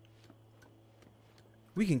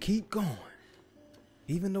 We can keep going.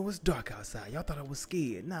 Even though it's dark outside. Y'all thought I was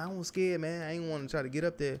scared. Nah, I wasn't scared, man. I ain't want to try to get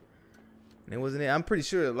up there. And it wasn't it. I'm pretty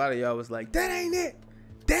sure a lot of y'all was like, that ain't it.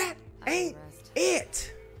 That ain't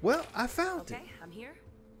it. Well, I found it. Okay, I'm here.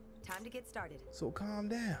 Time to get started. So calm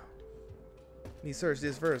down. Let me search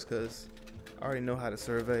this first, because I already know how to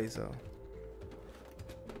survey, so.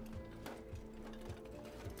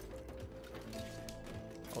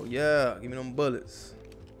 Oh yeah, give me them bullets.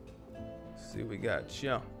 Let's see what we got.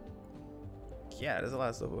 Yeah, there's a lot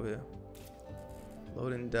of stuff over here.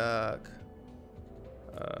 Loading dock.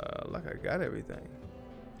 Like I got everything.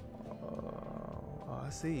 Oh, I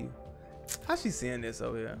see you. How's she seeing this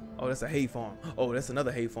over here? Oh, that's a hay farm. Oh, that's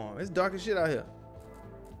another hay farm. It's dark as shit out here.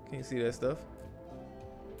 Can't see that stuff.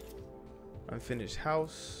 Unfinished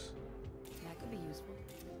house. That could be useful.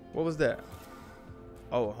 What was that?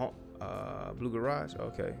 Oh, blue garage.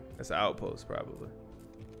 Okay, that's an outpost probably.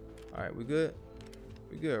 All right, we good?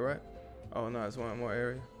 We good, right? Oh no, it's one more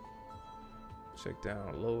area. Check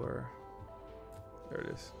down lower. There it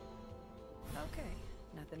is. Okay,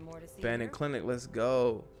 nothing more to see. Abandoned here. clinic. Let's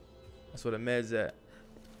go. That's where the meds at.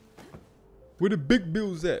 Where the big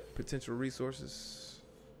bills at? Potential resources.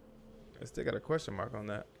 I still got a question mark on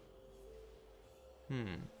that.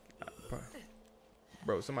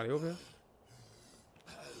 Bro, somebody over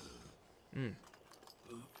here?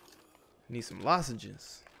 Need some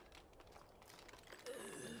lozenges.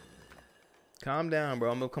 Calm down,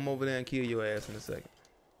 bro. I'm gonna come over there and kill your ass in a second.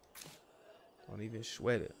 Don't even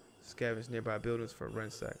sweat it. Scavenge nearby buildings for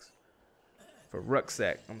rucksacks.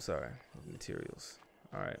 I'm sorry. Materials.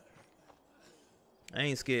 Alright. I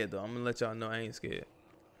ain't scared though. I'm gonna let y'all know I ain't scared.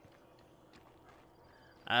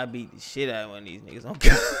 I beat the shit out of one of these niggas. Oh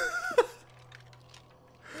God.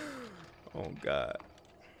 Oh God.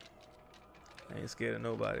 I ain't scared of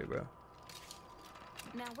nobody, bro.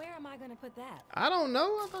 Now, where am I gonna put that? I don't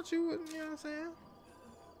know. I thought you would, you know what I'm saying?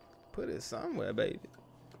 Put it somewhere, baby.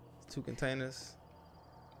 It's 2 containers.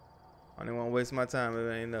 I don't want to waste my time if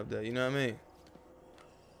it ain't up there. You know what I mean?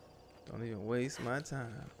 Don't even waste my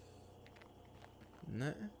time.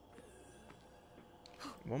 Nothing.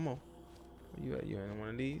 One more. Where you at? You in one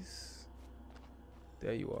of these?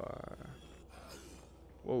 There you are.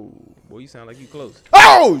 Whoa. Boy, you sound like you close.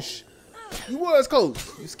 Oh, sh! You was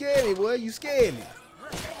close. You scared me, boy. You scared me.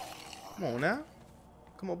 Come on now.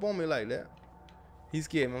 Come up on me like that. He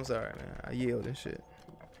scared me. I'm sorry, man. I yelled and shit.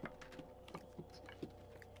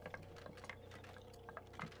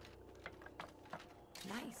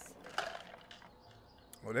 Nice.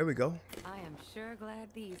 Well, there we go. I am sure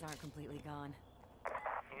glad these aren't completely gone.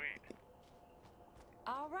 Sweet.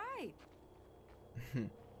 All right.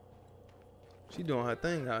 She doing her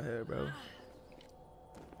thing out here, bro.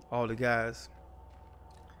 All the guys.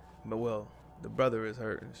 But, well, the brother is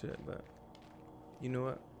hurt and shit, but you know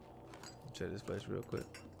what? Check this place real quick.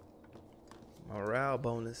 Morale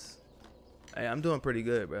bonus. Hey, I'm doing pretty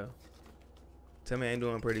good, bro. Tell me I ain't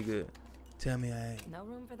doing pretty good. Tell me I ain't. No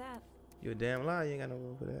room for that. You a damn lie. You ain't got no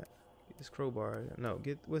room for that. Get this crowbar. No,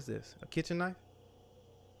 get, what's this? A kitchen knife?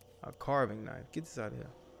 A carving knife. Get this out of here.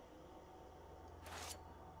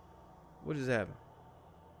 What just happened?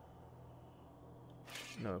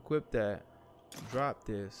 No, equip that. Drop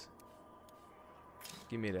this.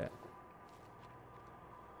 Give me that.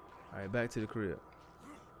 Alright, back to the crib.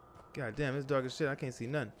 God damn, it's dark as shit. I can't see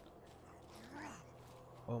nothing.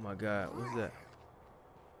 Oh my God, what's that?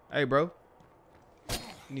 Hey, bro.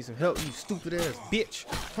 You need some help, you stupid ass bitch.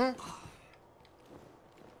 Huh?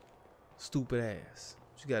 Stupid ass.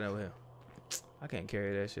 What you got over here? I can't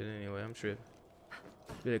carry that shit anyway. I'm tripping.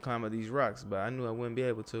 Better climb up these rocks, but I knew I wouldn't be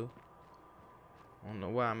able to. I don't know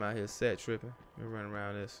why I'm out here set tripping. Let me run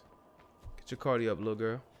around this. Get your cardio up, little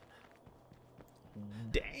girl.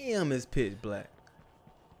 Damn, it's pitch black.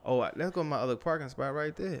 Oh, let's go to my other parking spot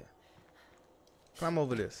right there. Climb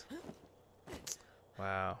over this.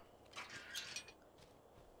 Wow.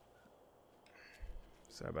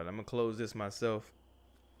 Sorry about that. I'm going to close this myself.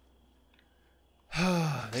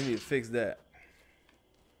 They need to fix that.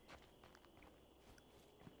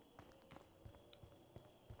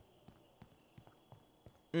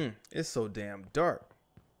 It's so damn dark.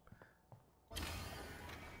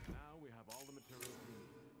 Now we have all the materials we need.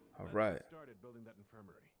 All Let's right. get started building that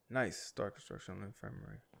infirmary. Nice. Start construction on the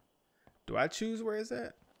infirmary. Do I choose where it's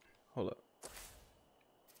at? Hold up.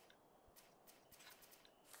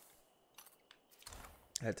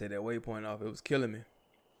 I had to take that waypoint off. It was killing me.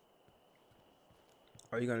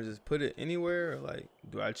 Are you going to just put it anywhere? Or like,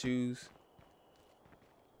 do I choose?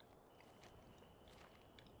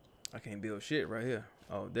 I can't build shit right here.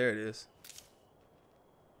 Oh, there it is.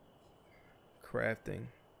 Crafting.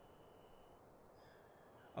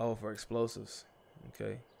 Oh, for explosives.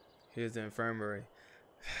 Okay. Here's the infirmary.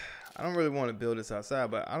 I don't really want to build this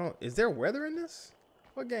outside, but I don't. Is there weather in this?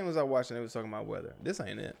 What game was I watching? They was talking about weather. This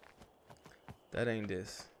ain't it. That ain't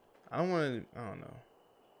this. I don't want to. I don't know.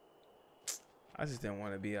 I just didn't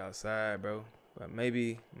want to be outside, bro. But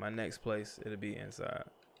maybe my next place it'll be inside.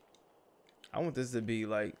 I want this to be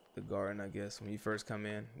like the garden, I guess, when you first come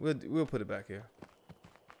in. We'll put it back here.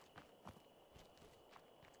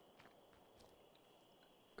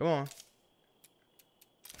 Come on.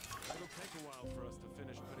 It'll take a while for us to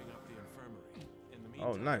finish putting up the infirmary. In the meantime,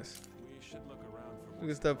 Oh, nice. we should look around for Look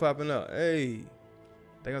more. at stuff popping up. Hey.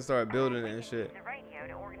 They gonna start building it and shit. The radio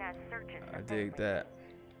to organize searches I for dig food. that.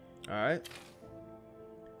 Alright.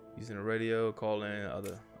 Using the radio, calling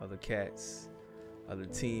other cats, other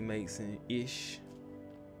teammates and ish.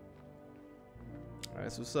 Alright,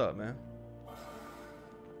 that's what's up, man.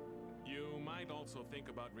 You might also think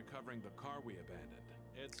about recovering the car we abandoned.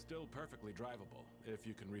 It's still perfectly drivable if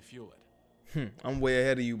you can refuel it. I'm way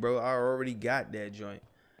ahead of you, bro. I already got that joint.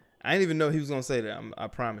 I didn't even know he was gonna say that. I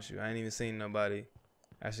promise you. I ain't even seen nobody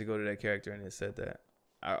actually go to that character and it said that.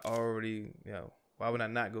 I already, why would I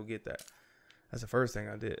not go get that? That's the first thing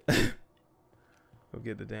I did. Go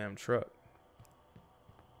get the damn truck.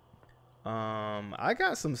 I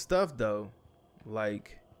got some stuff though.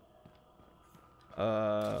 Like,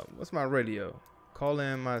 what's my radio? Call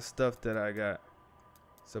in my stuff that I got.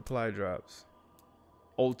 Supply drops.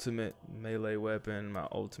 Ultimate melee weapon, my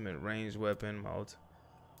ultimate ranged weapon, my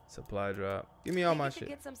supply drop. Give me all my shit.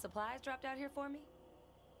 Get some supplies dropped out here for me.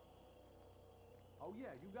 Oh yeah,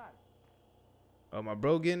 you got it. Oh, my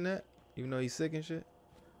bro getting that? Even though he's sick and shit?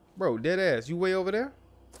 Bro, dead ass. You way over there?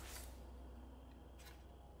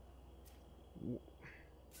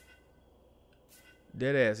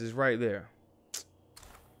 Dead ass is right there.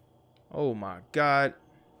 Oh my God.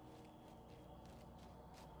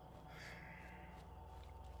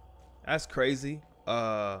 That's crazy.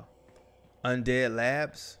 Undead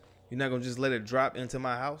Labs. You're not gonna just let it drop into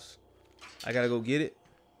my house? I gotta go get it.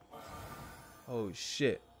 Oh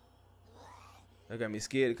shit. That got me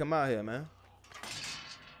scared to come out here, man.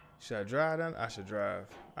 Should I drive down? I should drive.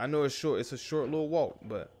 I know it's short. It's a short little walk,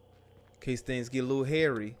 but in case things get a little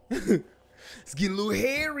hairy. It's getting a little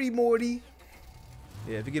hairy, Morty.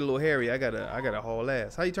 Yeah, if it get a little hairy, I gotta haul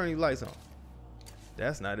ass. How you turn these lights on?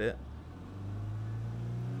 That's not it.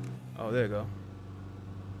 Oh, there you go.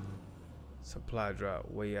 Supply drop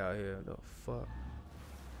way out here. The fuck?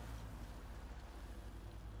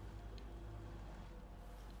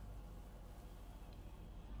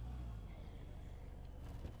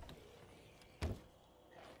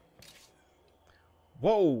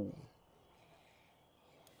 Whoa.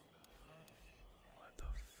 What the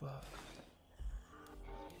fuck?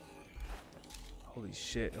 Holy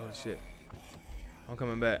shit. Holy shit. I'm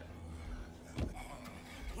coming back.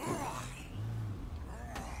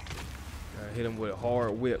 I hit him with a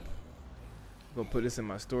hard whip. I'm gonna put this in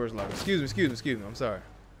my storage locker. Excuse me. I'm sorry.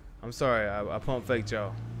 I pump faked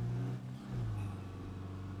y'all.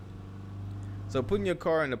 So putting your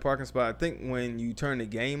car in the parking spot, I think when you turn the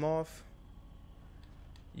game off,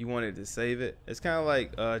 you wanted to save it. It's kind of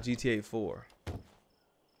like GTA 4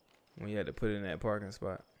 when you had to put it in that parking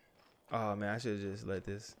spot. Oh man, I should have just let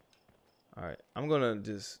this. All right, I'm gonna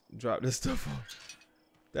just drop this stuff off.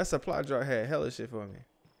 That supply drop had hella shit for me.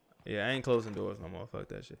 Yeah, I ain't closing doors no more. Fuck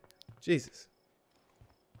that shit. Jesus.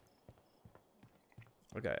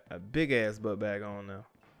 I got a big ass butt bag on now.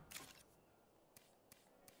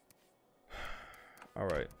 All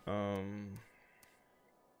right.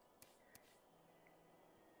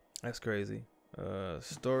 That's crazy.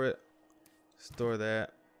 Store it. Store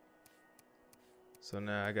that. So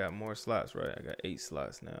now I got more slots, right? I got 8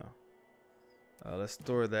 slots now. Let's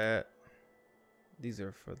store that. These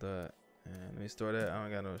are for that. And let me store that. I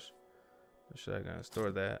don't got no shotgun.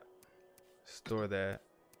 Store that. Store that.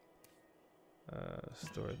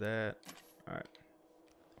 Store that. All right.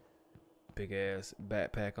 Big ass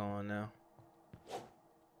backpack on now.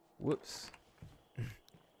 Whoops.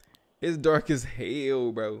 It's dark as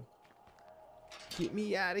hell, bro. Get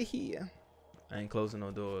me out of here. I ain't closing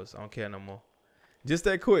no doors. I don't care no more. Just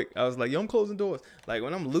that quick. I was like, yo, I'm closing doors. Like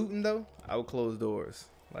when I'm looting though, I would close doors.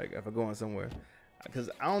 Like if I'm going somewhere.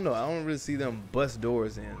 Cause I don't know. I don't really see them bust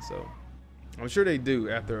doors in. So I'm sure they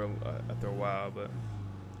do after a while, but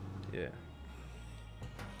yeah.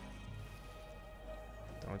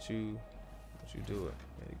 Don't you do it.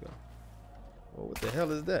 There you go. Well, what the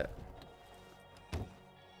hell is that?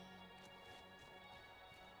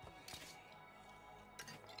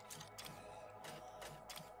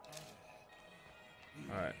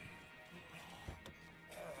 All right.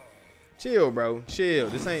 Chill, bro. Chill.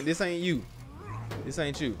 This ain't you. This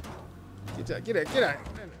ain't you. Get out. That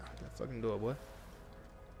fucking door, boy.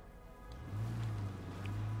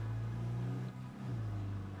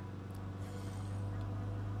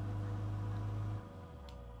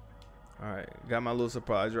 All right, got my little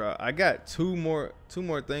surprise drop. I got two more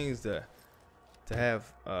things to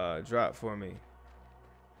have drop for me.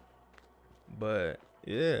 But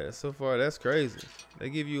yeah, so far that's crazy.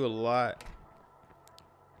 They give you a lot.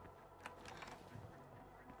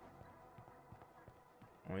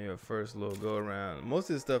 On your first little go around. Most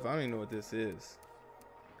of this stuff, I don't even know what this is.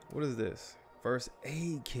 What is this? First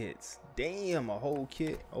aid kits. Damn, a whole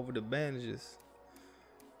kit over the bandages.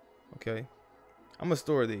 Okay. I'm gonna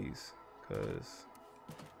store these. Cause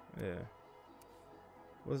Yeah.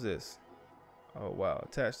 What's this? Oh wow,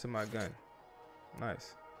 attached to my gun.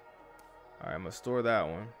 Nice. Alright, I'm gonna store that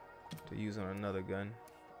one to use on another gun.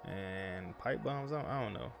 And pipe bombs, I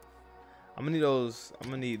don't know. I'm gonna need those. I'm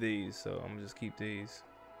gonna need these, so I'm gonna just keep these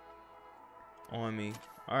on me.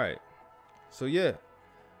 Alright. So yeah.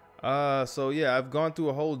 I've gone through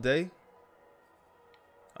a whole day.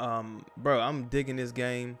 Bro, I'm digging this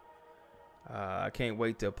game. I can't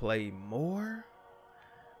wait to play more.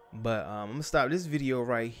 But I'm gonna stop this video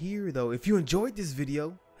right here though. If you enjoyed this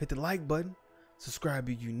video, hit the like button, subscribe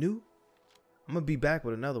if you new. I'm gonna be back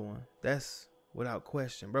with another one. That's without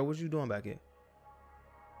question. Bro, what you doing back here?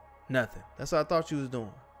 Nothing. That's what I thought you was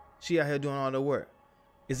doing. She out here doing all the work.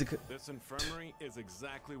 Is it This infirmary is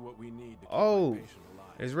exactly what we need to keep Oh, my patient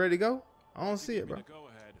alive. it's ready to go? I don't see it, Give me bro. the go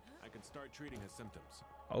ahead, I can start treating his symptoms.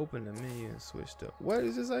 Open the menu and switch to. What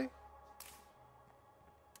does it say?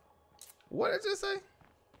 What did it say?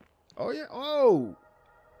 Oh yeah. Oh.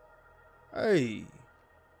 Hey.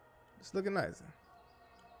 It's looking nice.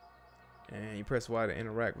 And you press Y to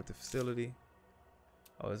interact with the facility.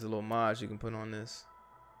 Oh, there's a little mods you can put on this.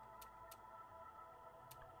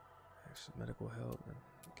 Extra medical help.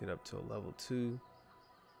 Get up to a level 2.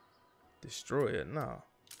 Destroy it. No.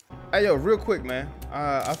 Hey yo, real quick, man.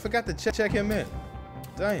 I forgot to check him in.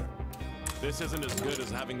 Damn. This isn't as good as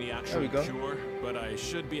having the There actual we go. cure, but I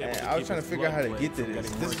should be able And to I was keep trying to his figure out how to blood get to plague this.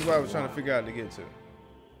 from This getting is worse what I for was a trying to while. figure out to get to.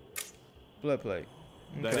 Blood plague.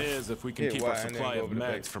 That Okay. is, if we can Hit keep Y our and then supply go of over the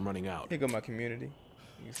meds base. from running out. Here go my community.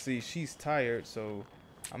 You can see she's tired, so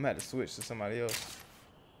I'm gonna have to switch to somebody else.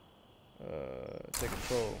 Take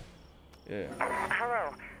control. Yeah.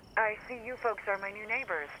 Hello. I see you folks are my new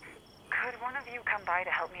neighbors. Could one of you come by to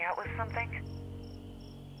help me out with something?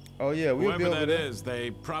 Oh yeah, we'll be Whoever over that there. is,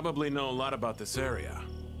 they probably know a lot about this area.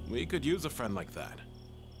 We could use a friend like that.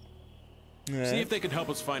 Yeah. See if they could help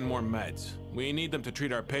us find more meds. We need them to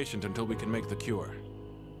treat our patient until we can make the cure.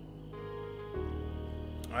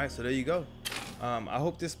 All right, so there you go. I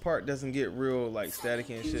hope this part doesn't get real like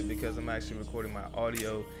staticky and shit because I'm actually recording my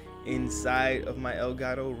audio inside of my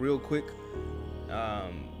Elgato real quick.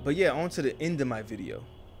 But yeah, on to the end of my video.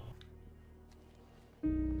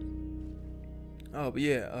 Oh, but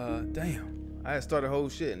yeah, damn. I had started whole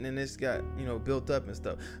shit and then this got, you know, built up and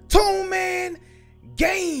stuff. Tone Man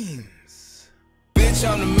Games. Bitch,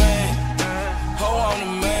 I'm the man. Ho, I'm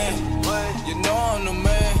the man. You know I'm the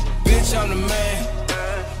man. Bitch, I'm the man.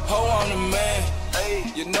 Ho, I'm the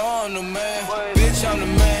man. You know I'm the man. Bitch, I'm the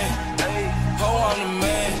man. Ho, I'm the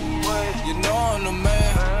man. You know I'm the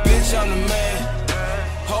man. Bitch, I'm the man.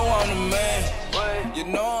 Ho, I'm the man. You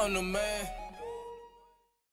know I'm the man.